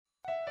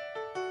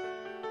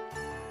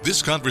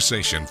This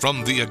conversation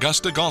from the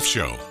Augusta Golf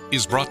Show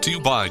is brought to you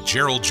by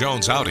Gerald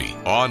Jones Audi,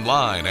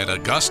 online at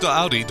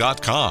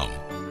AugustaAudi.com.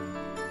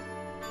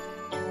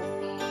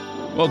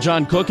 Well,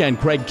 John Cook and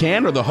Craig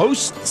Can are the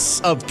hosts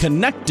of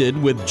Connected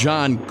with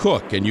John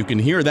Cook, and you can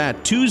hear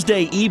that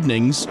Tuesday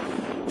evenings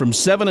from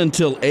 7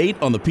 until 8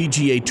 on the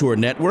PGA Tour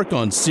Network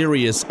on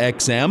Sirius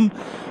XM.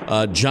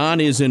 John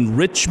is in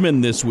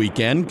Richmond this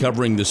weekend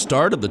covering the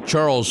start of the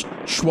Charles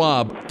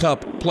Schwab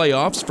Cup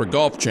playoffs for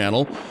Golf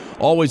Channel.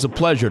 Always a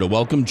pleasure to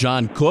welcome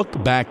John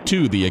Cook back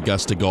to the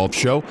Augusta Golf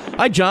Show.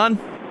 Hi, John.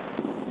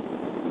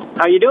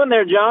 How you doing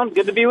there, John?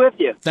 Good to be with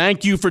you.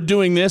 Thank you for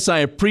doing this. I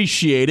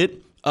appreciate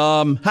it.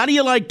 How do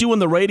you like doing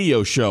the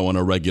radio show on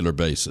a regular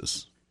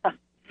basis?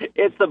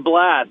 It's a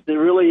blast. It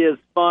really is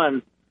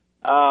fun.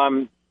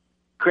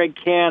 Craig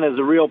Can is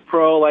a real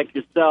pro like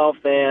yourself,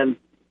 and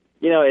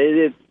you know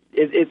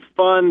it's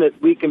fun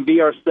that we can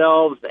be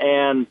ourselves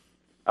and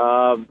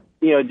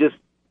just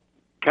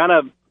kind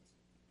of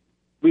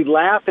we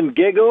laugh and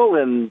giggle,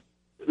 and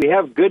we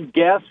have good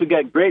guests. We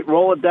got great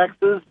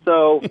Rolodexes,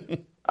 so that's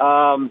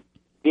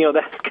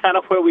kind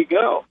of where we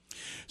go.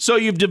 So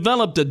you've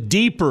developed a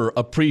deeper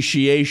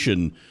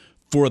appreciation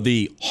for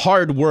the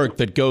hard work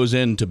that goes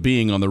into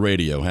being on the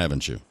radio,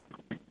 haven't you?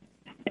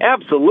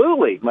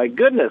 Absolutely. My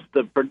goodness,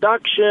 the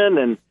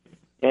production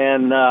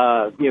and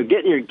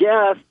getting your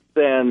guests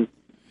and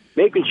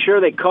making sure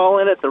they call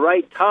in at the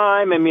right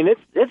time. I mean,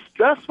 it's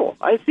stressful.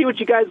 I see what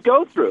you guys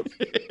go through.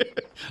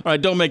 All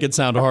right, don't make it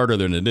sound harder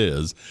than it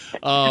is.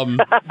 All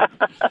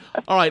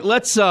right,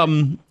 let's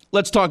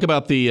talk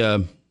about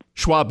the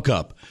Schwab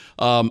Cup.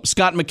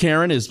 Scott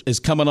McCarron is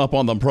coming up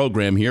on the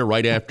program here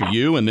right after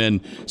you, and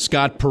then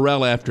Scott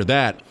Perrell after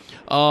that.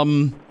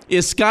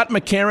 Is Scott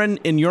McCarron,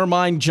 in your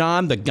mind,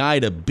 John, the guy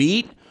to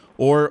beat,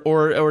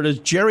 or does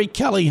Jerry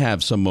Kelly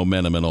have some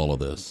momentum in all of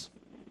this?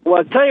 Well,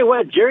 I'll tell you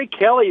what, Jerry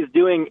Kelly is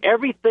doing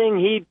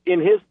everything in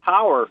his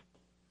power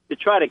to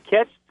try to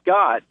catch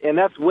Scott, and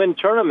that's win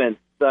tournaments.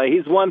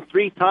 He's won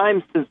 3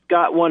 times since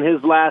Scott won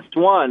his last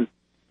one.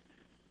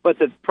 But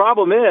the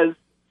problem is,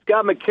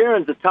 Scott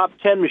McCarron's a top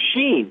 10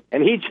 machine,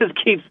 and he just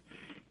keeps,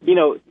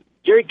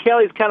 Jerry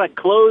Kelly's kind of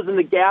closing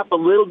the gap a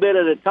little bit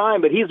at a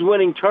time, but he's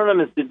winning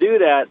tournaments to do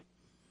that.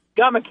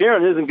 Scott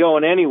McCarron isn't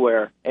going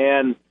anywhere,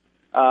 and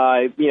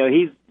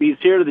he's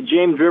here to the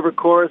James River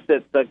course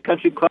at the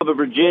Country Club of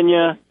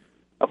Virginia,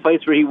 a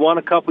place where he won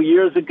a couple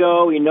years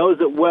ago. He knows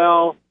it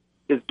well.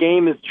 His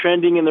game is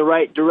trending in the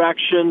right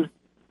direction.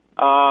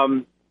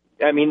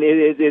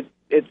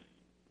 It's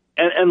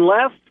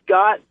unless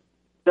Scott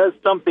does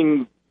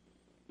something,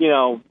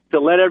 to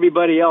let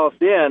everybody else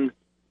in,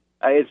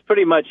 it's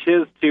pretty much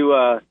his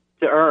to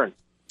earn.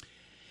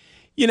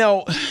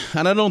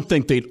 And I don't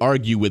think they'd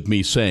argue with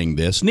me saying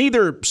this.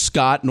 Neither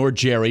Scott nor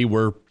Jerry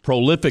were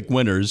prolific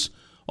winners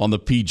on the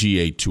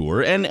PGA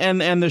Tour, and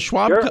the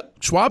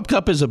Schwab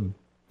Cup is a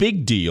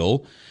big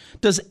deal.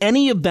 Does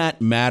any of that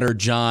matter,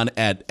 John,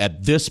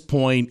 at this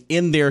point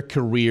in their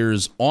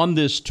careers on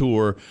this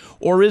tour,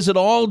 or is it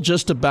all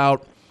just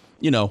about,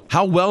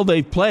 how well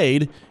they've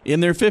played in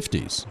their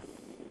 50s?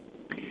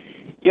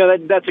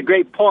 That's a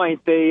great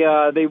point. They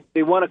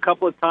won a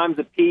couple of times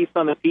apiece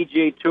on the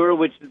PGA Tour,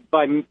 which is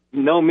by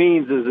no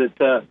means is it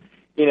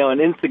an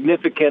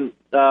insignificant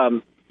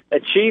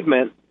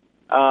achievement.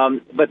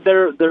 But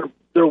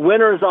they're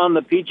winners on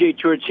the PGA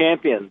Tour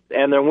champions,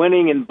 and they're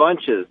winning in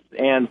bunches.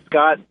 And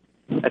Scott,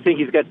 I think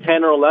he's got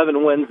 10 or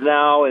 11 wins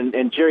now,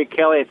 and Jerry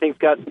Kelly, I think,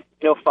 got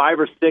 5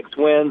 or 6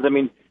 wins. I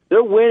mean,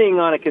 they're winning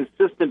on a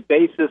consistent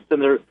basis,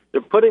 and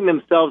they're putting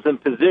themselves in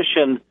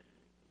position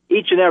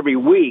each and every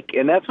week,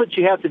 and that's what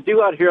you have to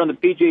do out here on the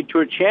PGA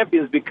Tour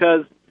Champions,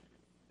 because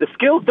the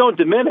skills don't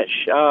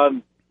diminish.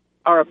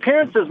 Our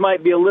appearances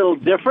might be a little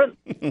different,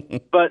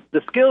 but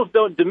the skills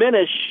don't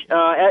diminish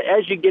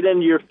as you get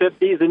into your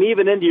 50s and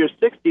even into your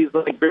 60s,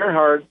 like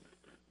Bernhard.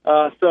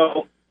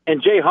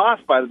 And Jay Haas,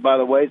 by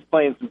the way, is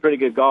playing some pretty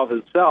good golf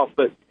himself.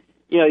 But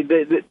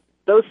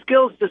those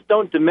skills just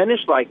don't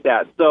diminish like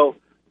that. So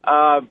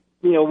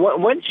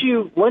once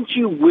you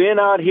win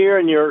out here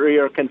and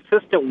you're a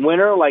consistent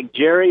winner like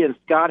Jerry and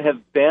Scott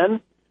have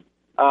been,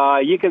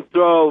 you can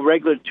throw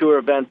regular tour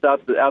events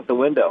out the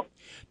window.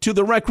 To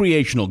the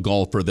recreational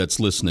golfer that's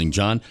listening,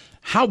 John,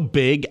 how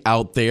big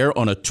out there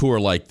on a tour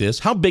like this?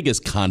 How big is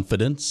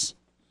confidence?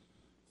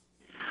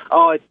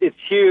 Oh, it's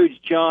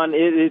huge, John.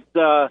 You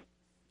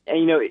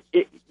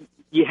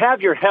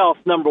have your health,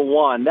 number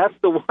one. That's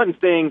the one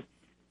thing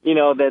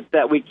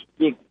that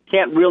you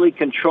can't really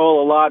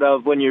control a lot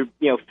of when you're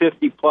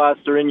 50 plus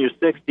or in your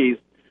 60s.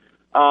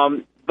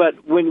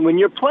 But when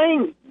you're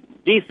playing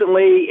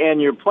decently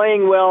and you're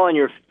playing well and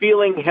you're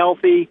feeling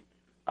healthy,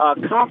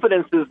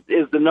 confidence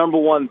is the number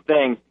one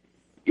thing.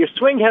 Your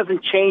swing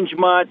hasn't changed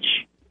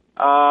much.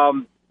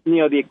 The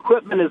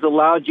equipment has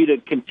allowed you to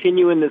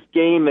continue in this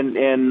game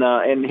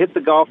and hit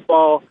the golf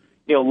ball,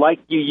 like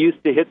you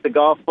used to hit the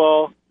golf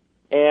ball.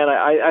 And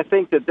I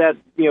think that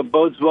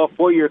bodes well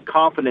for your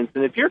confidence.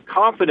 And if you're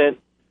confident,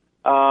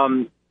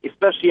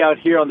 especially out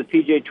here on the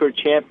PGA Tour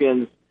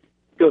Champions,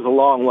 goes a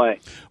long way.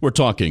 We're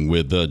talking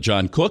with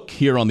John Cook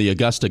here on the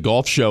Augusta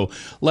Golf Show.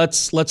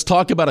 Let's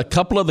talk about a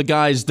couple of the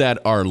guys that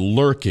are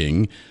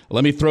lurking.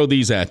 Let me throw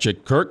these at you.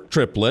 Kirk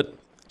Triplett,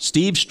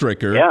 Steve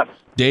Stricker, Yes.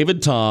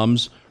 David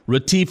Toms,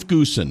 Retief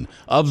Goosen.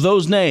 Of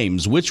those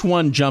names, which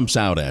one jumps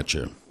out at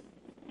you?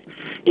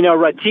 You know,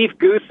 Retief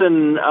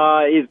Goosen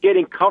is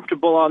getting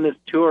comfortable on this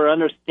tour,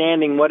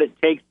 understanding what it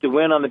takes to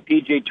win on the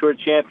PGA Tour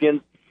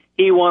Champions.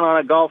 He won on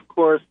a golf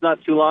course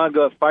not too long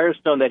ago at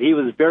Firestone that he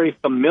was very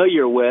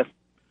familiar with,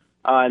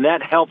 and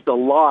that helped a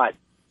lot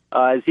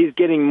as he's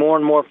getting more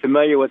and more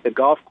familiar with the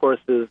golf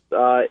courses.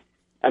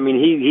 I mean,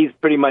 he's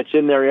pretty much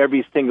in there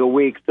every single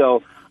week.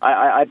 So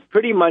I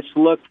pretty much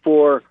look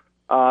for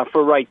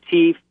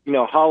Retief, you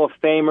know, Hall of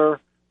Famer,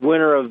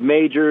 winner of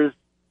majors.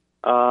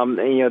 And,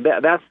 you know,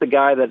 that's the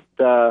guy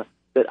that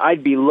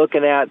I'd be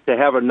looking at to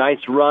have a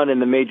nice run in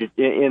the major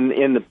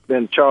in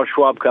the Charles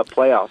Schwab Cup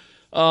playoffs.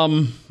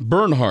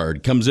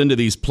 Bernhard comes into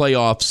these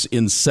playoffs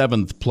in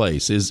 7th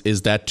place.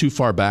 Is that too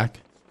far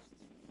back?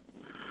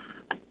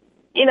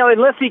 You know,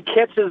 unless he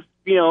catches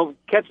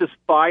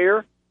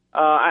fire,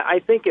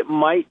 I think it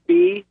might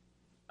be.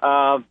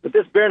 But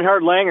this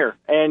Bernhard Langer,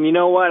 and you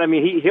know what? I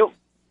mean,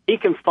 he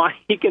can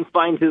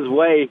find his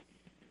way.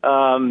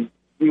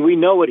 We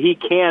know what he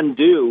can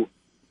do,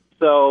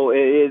 so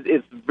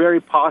it's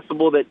very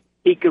possible that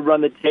he could run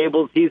the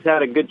tables. He's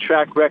had a good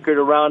track record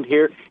around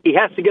here. He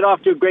has to get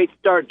off to a great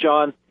start,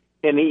 John,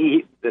 and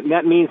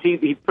that means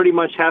he pretty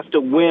much has to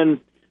win,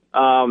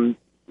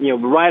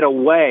 right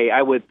away,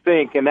 I would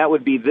think, and that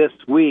would be this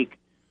week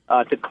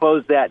to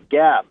close that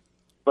gap.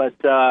 But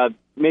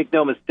make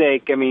no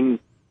mistake, I mean,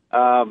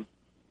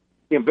 Bernhard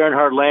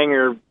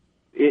Langer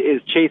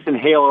is chasing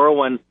Hale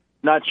Irwin.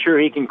 Not sure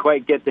he can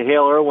quite get to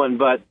Hale Irwin,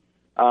 but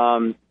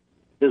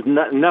there's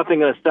nothing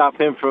going to stop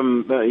him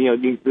from,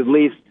 at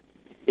least,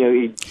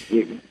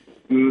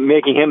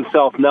 making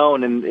himself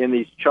known in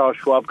these Charles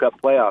Schwab Cup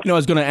playoffs. I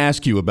was going to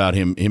ask you about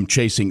him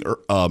chasing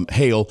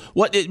Hale.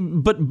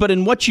 But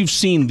in what you've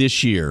seen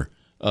this year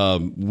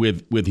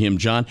with him,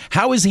 John,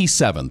 how is he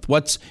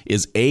 7th?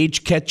 Is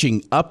age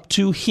catching up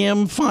to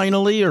him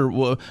finally,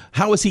 or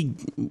how is he?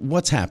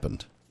 What's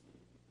happened?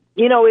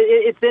 You know,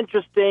 it's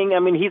interesting. I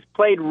mean, he's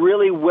played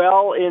really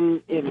well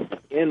in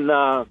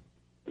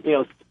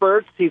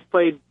spurts. He's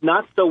played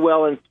not so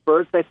well in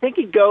spurts. I think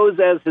he goes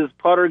as his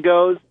putter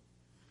goes.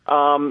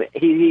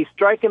 He's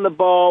striking the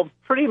ball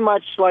pretty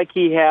much like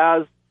he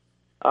has.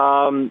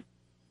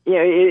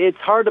 It's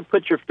hard to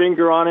put your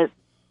finger on it.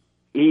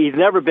 He's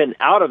never been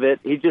out of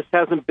it. He just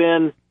hasn't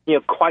been,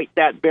 quite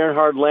that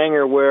Bernhard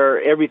Langer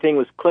where everything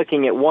was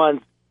clicking at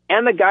once.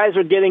 And the guys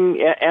are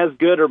getting as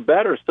good or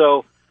better.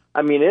 So,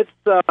 I mean, it's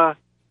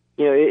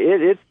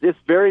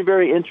very,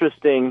 very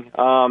interesting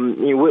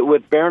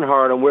with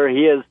Bernhard and where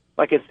he is.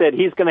 Like I said,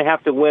 he's going to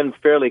have to win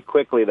fairly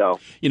quickly, though.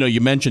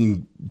 You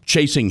mentioned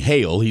chasing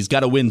Hale. He's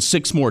got to win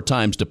 6 more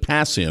times to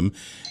pass him.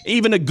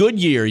 Even a good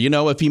year,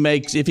 if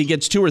he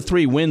gets 2 or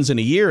 3 wins in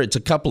a year, it's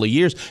a couple of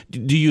years.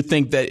 Do you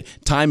think that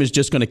time is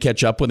just going to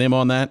catch up with him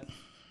on that?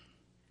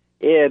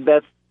 Yeah,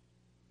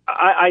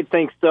 I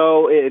think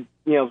so.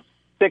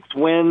 6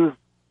 wins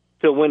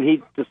to when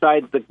he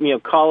decides to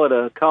call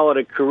it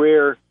a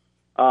career.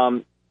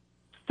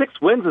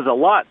 6 wins is a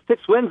lot.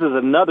 6 wins is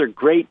another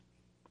great.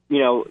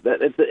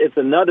 It's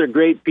another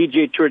great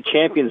PGA Tour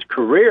Champions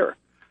career,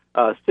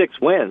 6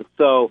 wins.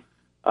 So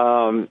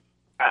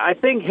I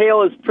think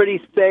Hale is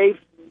pretty safe,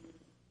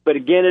 but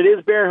again, it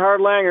is Bernhard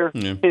Langer.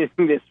 Yeah.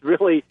 It's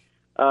really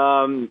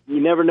you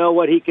never know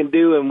what he can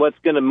do and what's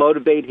going to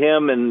motivate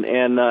him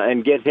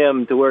and get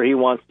him to where he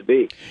wants to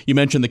be. You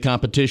mentioned the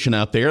competition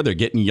out there; they're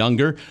getting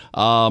younger.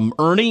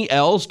 Ernie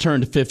Els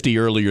turned 50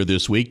 earlier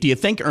this week. Do you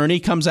think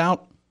Ernie comes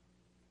out?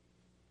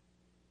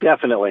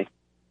 Definitely.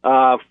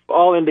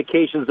 All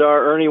indications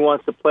are Ernie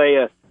wants to play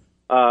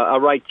a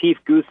Retief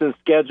Goosen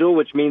schedule,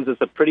 which means it's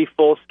a pretty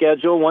full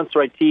schedule. Once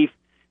Retief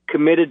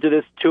committed to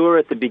this tour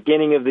at the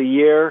beginning of the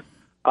year,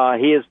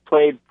 he has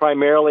played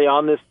primarily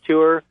on this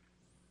tour.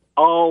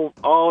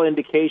 All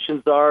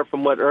indications are,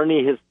 from what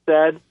Ernie has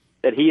said,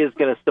 that he is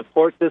going to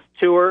support this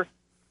tour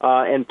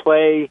and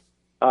play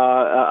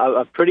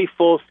a pretty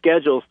full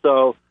schedule.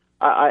 So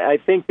I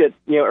think that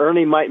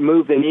Ernie might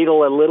move the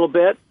needle a little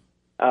bit.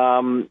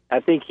 I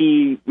think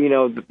it's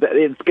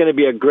going to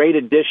be a great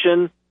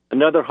addition.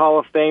 Another Hall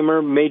of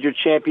Famer, major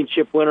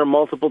championship winner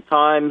multiple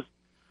times.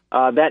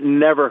 That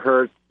never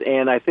hurts,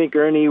 and I think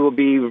Ernie will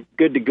be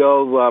good to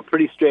go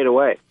pretty straight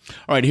away.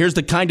 All right, here's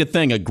the kind of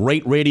thing a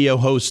great radio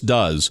host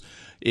does.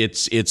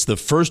 It's the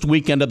first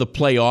weekend of the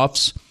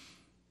playoffs.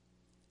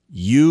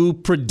 You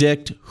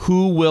predict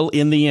who will,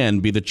 in the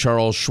end, be the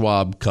Charles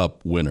Schwab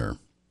Cup winner.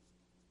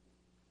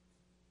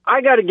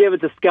 I got to give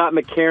it to Scott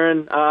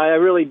McCarron. I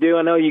really do.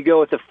 I know you go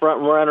with the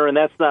front runner, and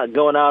that's not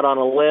going out on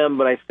a limb,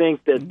 but I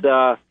think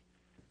that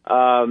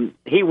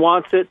he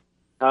wants it.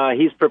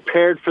 He's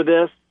prepared for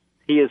this.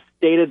 He has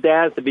stated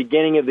that at the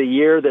beginning of the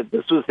year that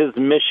this was his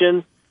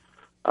mission,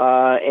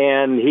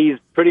 and he's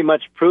pretty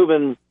much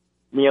proven,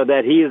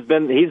 that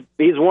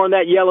he's worn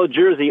that yellow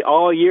jersey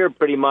all year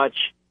pretty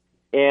much,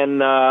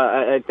 And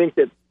I think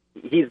that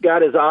he's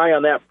got his eye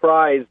on that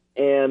prize,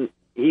 and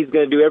he's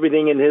going to do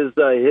everything in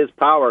his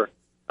power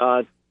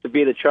to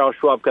be the Charles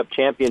Schwab Cup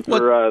champion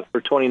for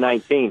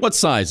 2019. What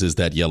size is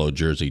that yellow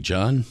jersey,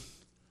 John?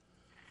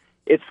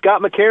 It's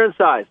Scott McCarron's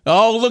size.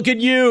 Oh, look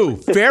at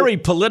you. Very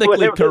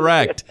politically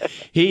correct.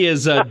 He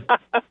is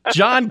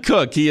John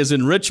Cook. He is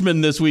in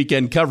Richmond this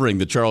weekend covering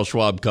the Charles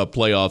Schwab Cup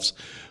playoffs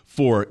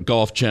for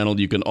Golf Channel.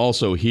 You can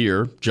also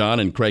hear John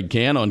and Craig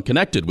Can on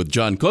Connected with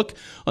John Cook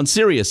on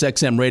Sirius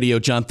XM Radio.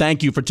 John,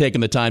 thank you for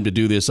taking the time to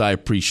do this. I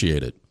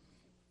appreciate it.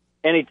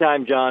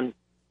 Anytime, John.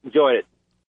 Enjoyed it.